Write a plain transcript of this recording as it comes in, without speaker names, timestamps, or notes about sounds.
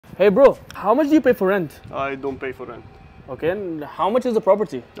Hey bro, how much do you pay for rent? I don't pay for rent. Okay, and how much is the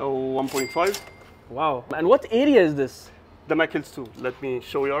property? Oh, 1.5. Wow. And what area is this? Damac Hills 2. Let me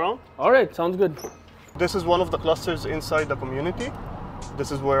show you around. All right, sounds good. This is one of the clusters inside the community.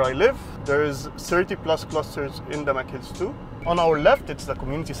 This is where I live. There's 30 plus clusters in Damac Hills 2. On our left, it's the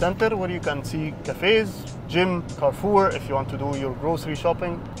community center where you can see cafes, gym, Carrefour if you want to do your grocery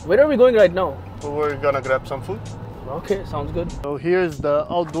shopping. Where are we going right now? We're gonna grab some food. Okay, sounds good. So here's the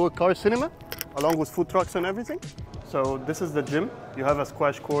outdoor car cinema, along with food trucks and everything. So this is the gym. You have a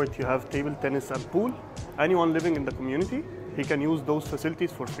squash court, you have table tennis and pool. Anyone living in the community, he can use those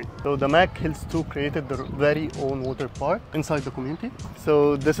facilities for free. So Damac Hills 2 created their very own water park inside the community.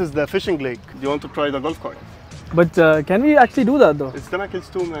 So this is the fishing lake. Do you want to try the golf cart? But can we actually do that though? It's Damac Hills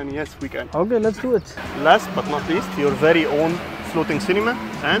 2, man. Yes, we can. Okay, let's do it. Last but not least, your very own floating cinema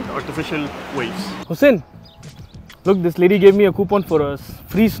and artificial waves. Hussein, look, this lady gave me a coupon for a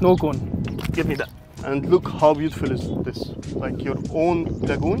free snow cone. Give me that. And look how beautiful is this, like your own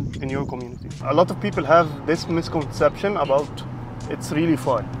lagoon in your community. A lot of people have this misconception about it's really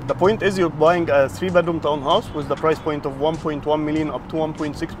far. The point is you're buying a 3-bedroom townhouse with the price point of 1.1 million up to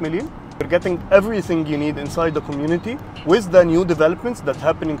 1.6 million. You're getting everything you need inside the community. With the new developments that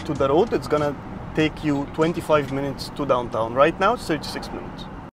happening to the road, it's gonna take you 25 minutes to downtown. Right now, it's 36 minutes.